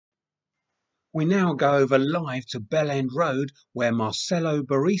We now go over live to Bell End Road, where Marcelo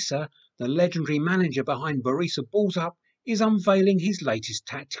Borisa, the legendary manager behind Borisa Balls Up, is unveiling his latest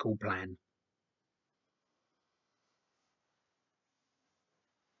tactical plan.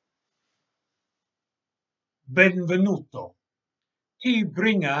 Benvenuto. Ti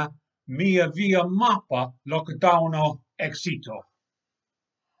bringa mia via mappa lockdowno exito.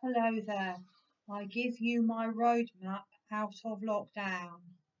 Hello there. I give you my roadmap out of lockdown.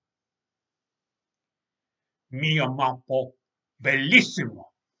 Mia mappo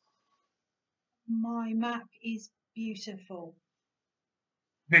bellissimo. My map is beautiful.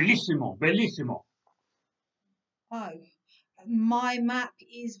 Bellissimo, bellissimo. Oh, my map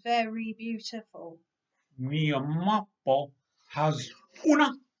is very beautiful. Mia mappo has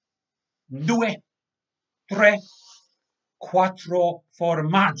una, due, tre, quattro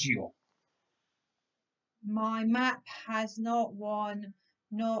formaggio. My map has not one,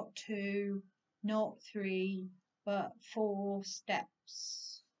 not two, not three, but 4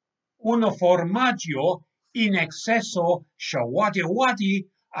 steps. Uno formaggio in eccesso shawadi wadi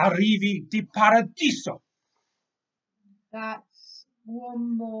arrivi di paradiso. That's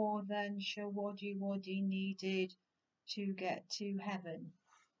one more than Shawadi Wadi needed to get to heaven.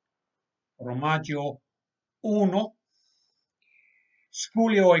 Formaggio uno,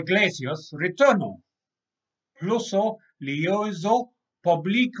 Spulio Iglesias retorno. Pluso lioso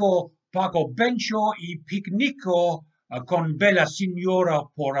publico pago bencho y picnico con bella signora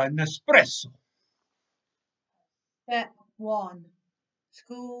por un espresso. Step 1.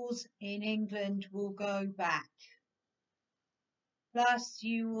 Schools in England will go back. Plus,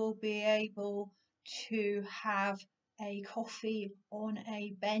 you will be able to have a coffee on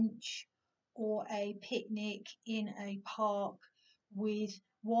a bench or a picnic in a park with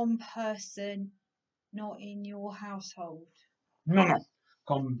one person not in your household. No,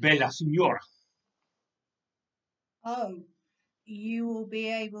 con bella signora. Oh, you will be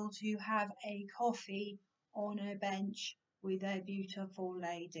able to have a coffee on a bench with a beautiful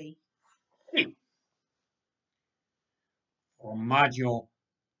lady. Sì. Formaggio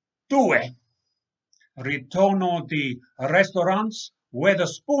 2. Ritorno di restaurants,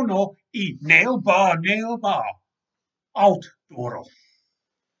 Wetherspoon e nail bar. Outdoor.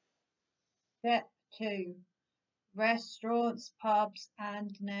 Step 2. Restaurants, pubs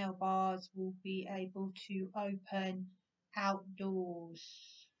and nail bars will be able to open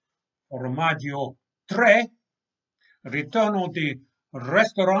outdoors. Formaggio 3. Ritorno di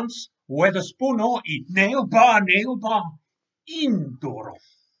restaurants, Wetherspoon e nail bar. Indoor.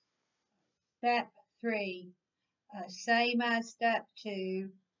 Step 3. Same as step 2,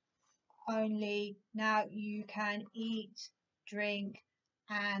 only now you can eat, drink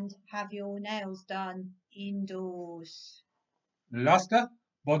and have your nails done indoors. Last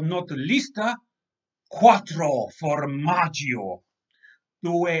but not least, 4 formaggio.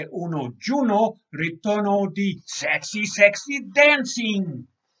 2, 1 giugno, ritorno di sexy dancing.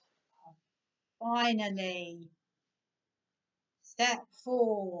 Finally, step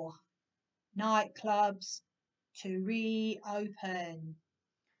 4, nightclubs to reopen.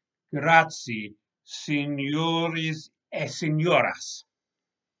 Grazie, signoris e signoras.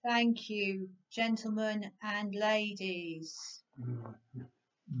 Thank you, gentlemen and ladies.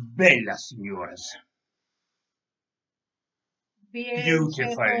 Bella signoras.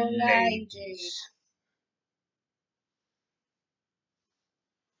 Beautiful ladies.